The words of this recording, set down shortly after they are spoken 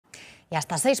Y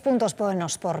hasta 6 puntos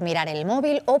buenos por mirar el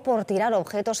móvil o por tirar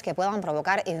objetos que puedan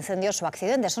provocar incendios o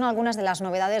accidentes. Son algunas de las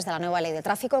novedades de la nueva ley de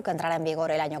tráfico que entrará en vigor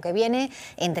el año que viene.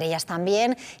 Entre ellas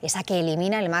también esa que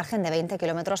elimina el margen de 20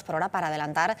 km por hora para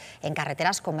adelantar en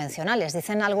carreteras convencionales.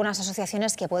 Dicen algunas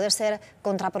asociaciones que puede ser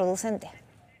contraproducente.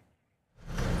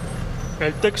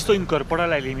 El texto incorpora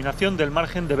la eliminación del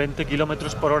margen de 20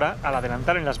 km por hora al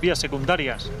adelantar en las vías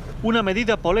secundarias. Una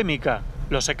medida polémica.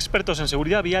 Los expertos en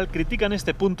seguridad vial critican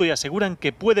este punto y aseguran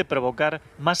que puede provocar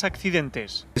más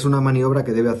accidentes. Es una maniobra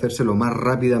que debe hacerse lo más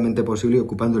rápidamente posible y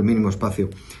ocupando el mínimo espacio.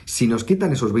 Si nos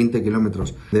quitan esos 20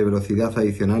 kilómetros de velocidad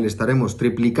adicional, estaremos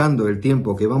triplicando el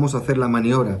tiempo que vamos a hacer la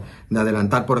maniobra de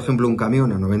adelantar, por ejemplo, un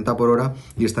camión a 90 por hora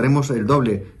y estaremos el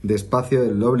doble de espacio,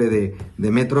 el doble de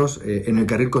metros en el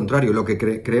carril contrario, lo que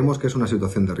creemos que es una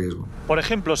situación de riesgo. Por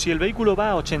ejemplo, si el vehículo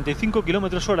va a 85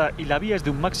 km hora y la vía es de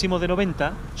un máximo de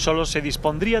 90, solo se dispondría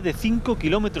de 5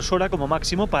 km hora como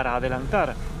máximo para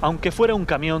adelantar, aunque fuera un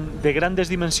camión de grandes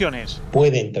dimensiones.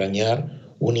 Puede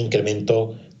entrañar un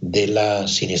incremento de la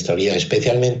siniestralidad,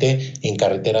 especialmente en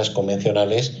carreteras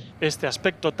convencionales. Este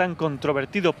aspecto tan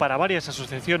controvertido para varias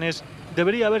asociaciones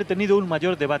debería haber tenido un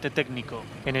mayor debate técnico.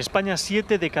 En España,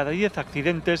 7 de cada 10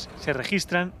 accidentes se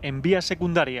registran en vías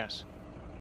secundarias.